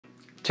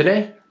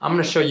Today, I'm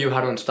going to show you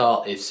how to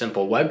install a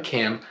simple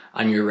webcam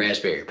on your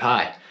Raspberry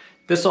Pi.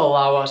 This will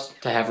allow us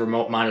to have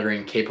remote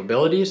monitoring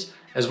capabilities,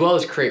 as well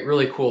as create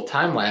really cool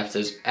time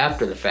lapses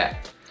after the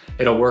fact.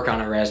 It'll work on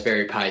a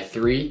Raspberry Pi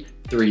 3,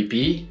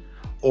 3B,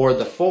 or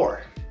the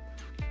 4.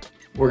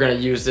 We're going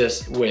to use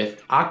this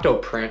with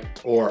Octoprint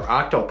or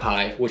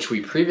Octopi, which we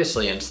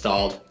previously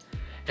installed,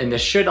 and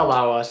this should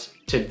allow us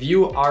to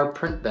view our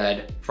print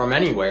bed from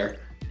anywhere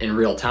in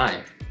real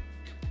time.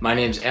 My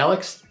name's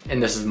Alex,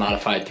 and this is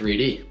Modified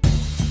 3D.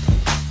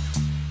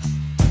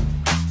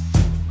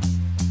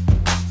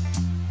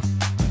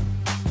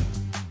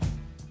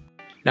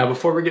 Now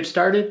before we get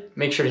started,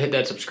 make sure to hit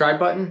that subscribe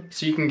button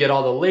so you can get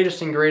all the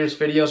latest and greatest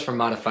videos from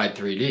Modified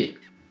 3D.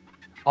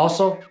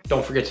 Also,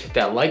 don't forget to hit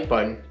that like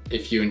button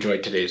if you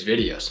enjoyed today's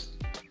videos.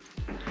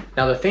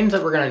 Now the things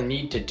that we're going to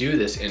need to do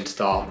this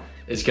install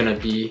is going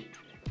to be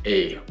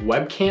a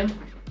webcam,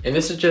 and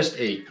this is just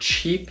a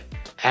cheap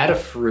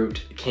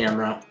Adafruit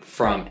camera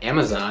from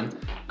Amazon.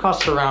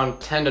 Costs around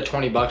 10 to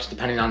 20 bucks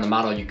depending on the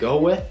model you go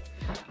with.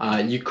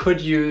 You could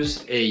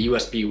use a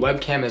USB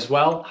webcam as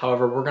well,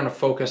 however we're going to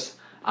focus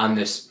on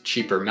this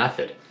cheaper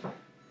method.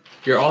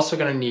 You're also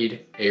going to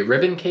need a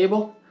ribbon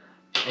cable,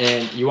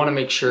 and you want to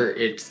make sure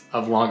it's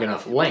of long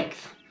enough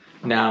length.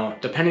 Now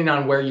depending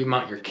on where you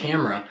mount your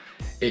camera,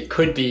 it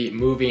could be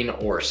moving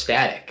or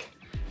static,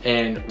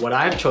 and what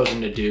I've chosen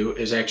to do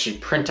is actually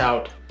print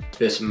out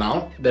this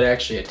mount that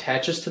actually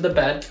attaches to the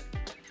bed,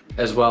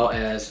 as well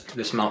as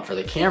this mount for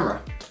the camera.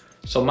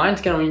 So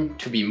mine's going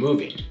to be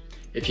moving.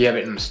 If you have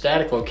it in a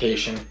static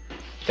location,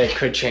 that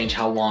could change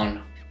how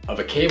long of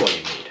a cable you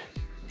need.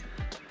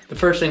 The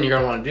first thing you're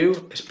going to want to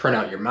do is print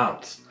out your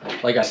mounts.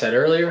 Like I said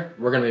earlier,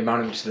 we're going to be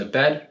mounting it to the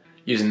bed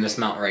using this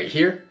mount right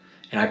here,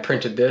 and I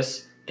printed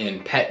this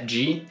in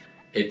PETG.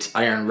 It's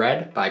iron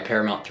red by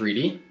Paramount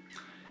 3D.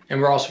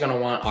 And we're also going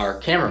to want our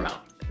camera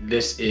mount.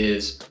 This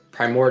is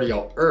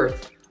Primordial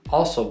Earth,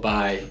 also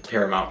by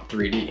Paramount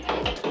 3D.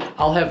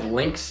 I'll have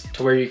links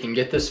to where you can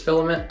get this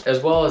filament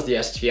as well as the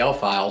STL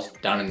files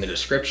down in the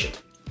description.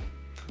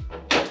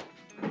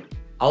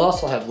 I'll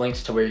also have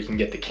links to where you can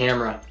get the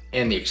camera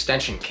and the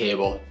extension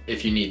cable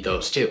if you need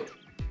those too.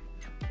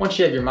 Once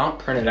you have your mount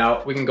printed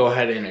out, we can go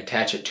ahead and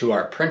attach it to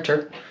our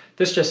printer.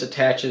 This just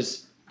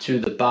attaches to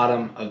the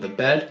bottom of the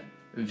bed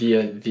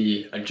via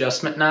the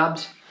adjustment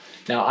knobs.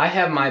 Now I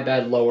have my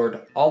bed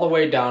lowered all the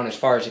way down as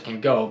far as it can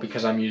go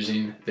because I'm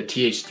using the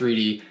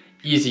TH3D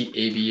Easy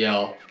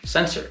ABL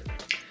sensor.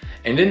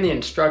 And in the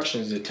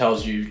instructions it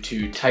tells you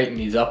to tighten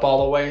these up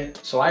all the way,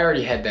 so I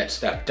already had that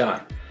step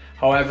done.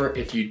 However,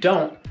 if you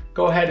don't,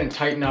 go ahead and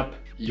tighten up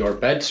your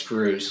bed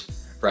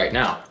screws right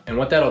now. And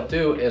what that'll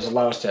do is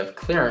allow us to have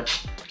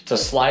clearance to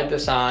slide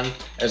this on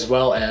as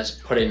well as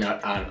putting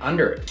it on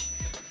under it.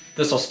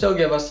 This will still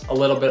give us a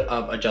little bit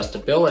of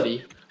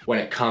adjustability when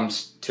it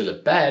comes to the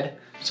bed,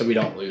 so we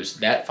don't lose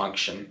that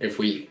function if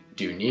we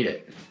do need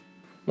it.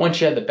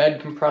 Once you have the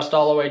bed compressed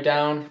all the way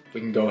down,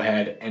 we can go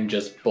ahead and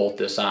just bolt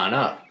this on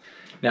up.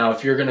 Now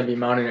if you're going to be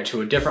mounting it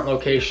to a different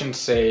location,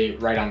 say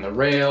right on the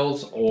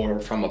rails or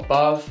from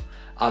above,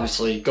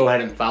 obviously go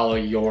ahead and follow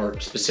your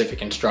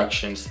specific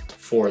instructions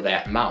for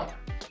that mount.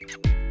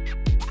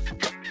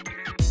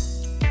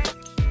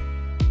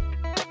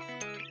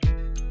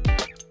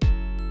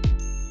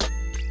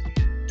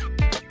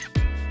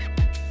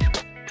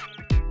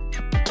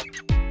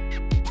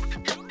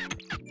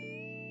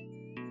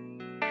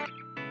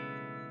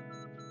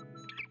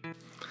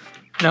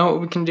 Now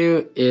what we can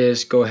do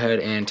is go ahead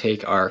and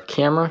take our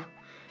camera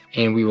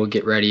and we will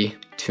get ready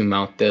to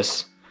mount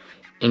this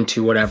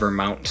into whatever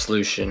mount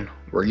solution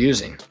we're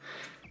using.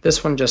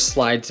 This one just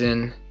slides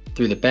in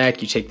through the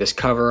back. You take this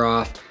cover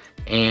off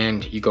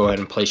and you go ahead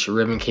and place your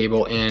ribbon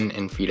cable in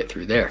and feed it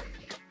through there.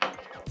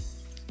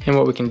 And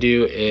what we can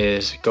do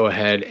is go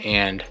ahead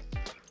and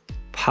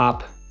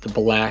pop the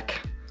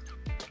black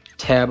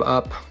tab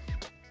up,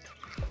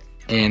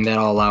 and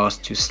that'll allow us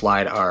to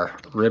slide our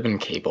ribbon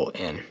cable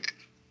in.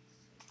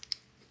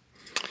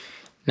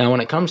 Now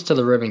when it comes to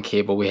the ribbon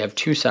cable, we have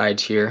two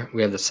sides here.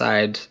 We have the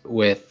side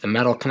with the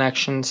metal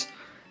connections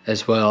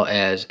as well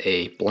as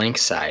a blank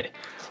side.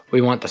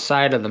 We want the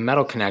side of the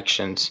metal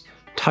connections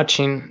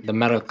touching the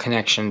metal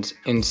connections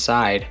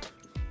inside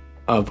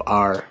of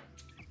our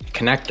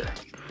connector,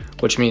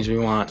 which means we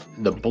want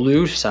the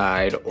blue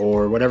side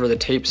or whatever the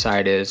tape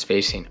side is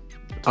facing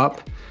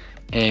up,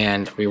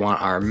 and we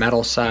want our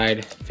metal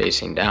side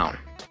facing down.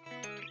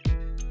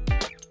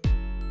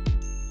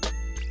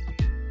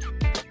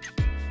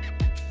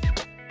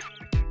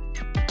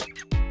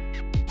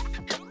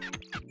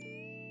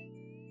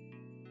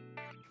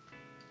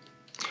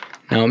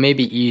 Now it may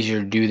be easier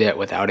to do that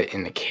without it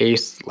in the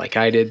case like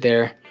I did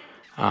there,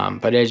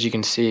 but as you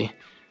can see,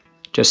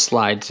 just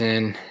slides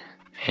in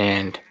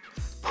and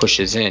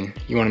pushes in.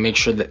 You want to make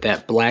sure that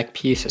that black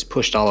piece is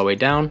pushed all the way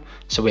down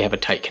so we have a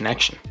tight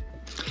connection.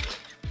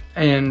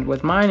 And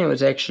with mine it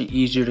was actually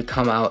easier to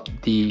come out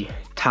the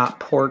top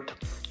port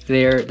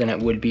there than it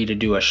would be to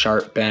do a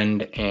sharp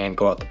bend and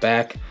go out the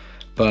back,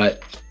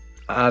 but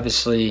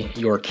Obviously,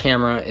 your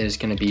camera is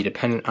going to be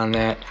dependent on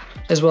that,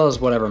 as well as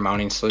whatever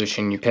mounting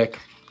solution you pick.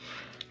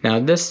 Now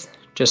this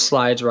just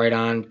slides right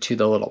on to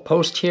the little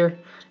post here,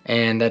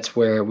 and that's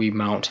where we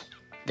mount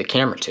the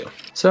camera to.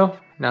 So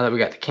now that we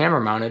got the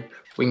camera mounted,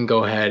 we can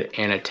go ahead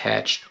and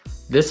attach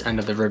this end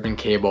of the ribbon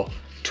cable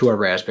to our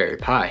Raspberry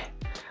Pi.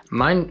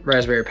 My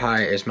Raspberry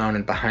Pi is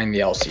mounted behind the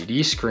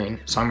LCD screen,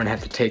 so I'm going to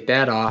have to take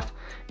that off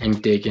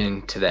and dig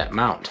into that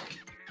mount.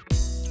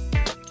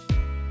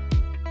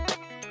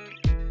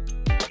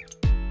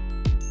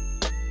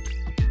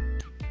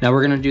 Now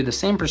we're going to do the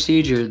same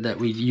procedure that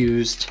we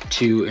used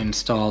to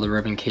install the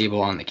ribbon cable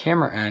on the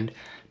camera end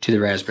to the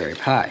Raspberry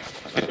Pi.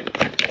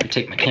 I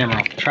take my camera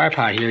off the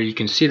tripod here, you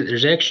can see that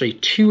there's actually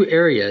two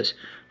areas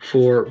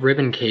for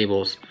ribbon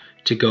cables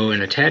to go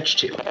and attach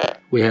to.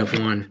 We have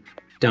one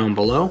down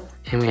below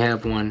and we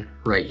have one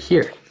right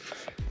here.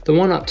 The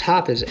one up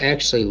top is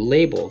actually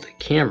labeled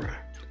camera.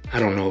 I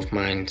don't know if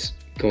mine's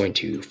going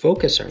to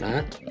focus or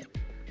not,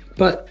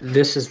 but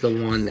this is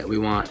the one that we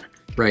want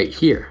right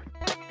here.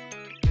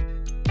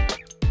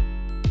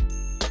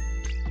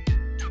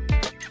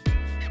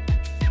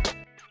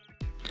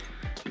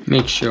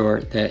 Make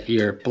sure that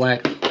your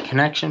black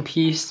connection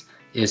piece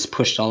is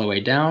pushed all the way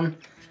down.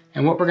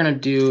 And what we're gonna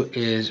do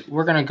is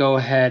we're gonna go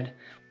ahead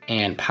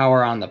and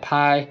power on the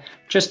Pi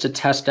just to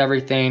test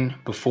everything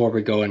before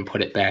we go and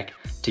put it back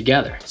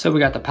together. So we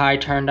got the Pi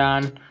turned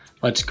on.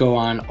 Let's go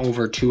on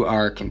over to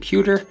our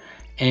computer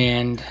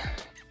and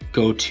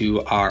go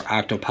to our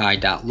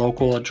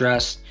octopi.local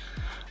address.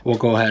 We'll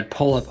go ahead,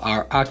 pull up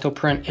our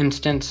Octoprint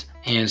instance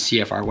and see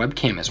if our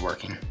webcam is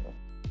working.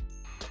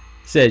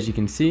 So as you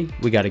can see,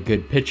 we got a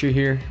good picture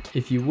here.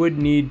 If you would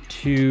need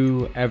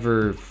to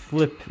ever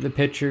flip the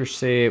picture,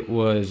 say it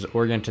was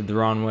oriented the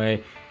wrong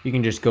way, you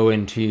can just go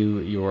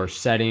into your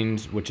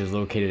settings, which is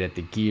located at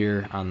the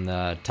gear on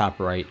the top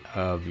right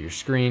of your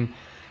screen.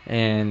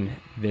 And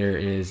there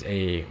is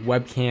a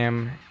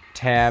webcam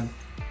tab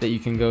that you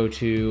can go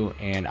to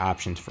and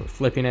options for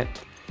flipping it.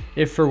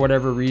 If for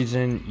whatever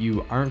reason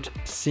you aren't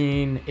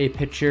seeing a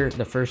picture,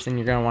 the first thing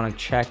you're going to want to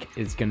check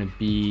is going to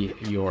be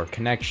your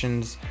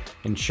connections.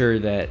 Ensure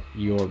that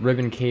your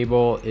ribbon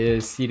cable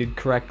is seated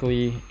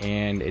correctly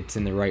and it's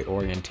in the right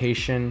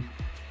orientation.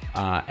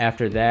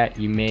 After that,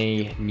 you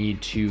may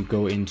need to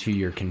go into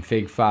your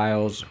config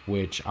files,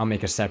 which I'll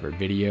make a separate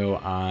video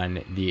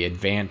on the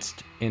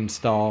advanced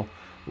install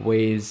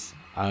ways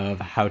of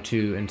how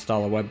to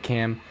install a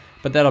webcam.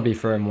 But that'll be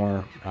for a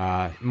more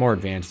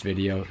advanced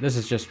video. This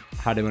is just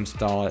how to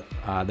install it,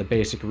 the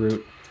basic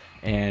route.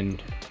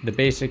 And the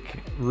basic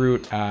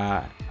route,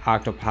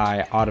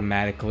 Octopi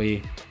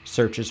automatically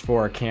searches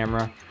for a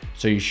camera,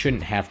 so you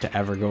shouldn't have to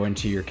ever go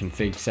into your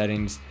config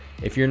settings.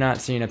 If you're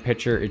not seeing a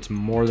picture, it's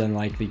more than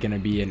likely going to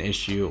be an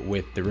issue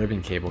with the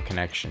ribbon cable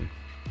connection.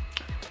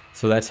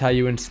 So that's how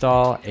you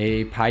install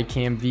a Pi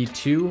Cam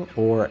V2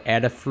 or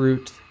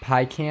Adafruit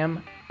Pi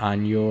Cam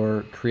on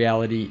your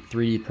Creality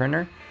 3D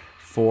printer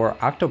for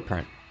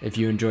Octoprint. If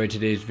you enjoyed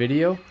today's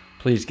video,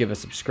 please give a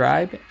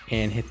subscribe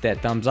and hit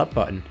that thumbs up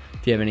button.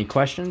 If you have any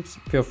questions,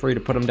 feel free to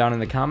put them down in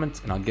the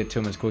comments and I'll get to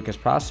them as quick as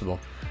possible.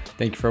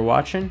 Thank you for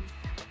watching.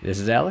 This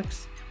is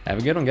Alex. Have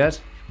a good one,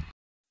 guys.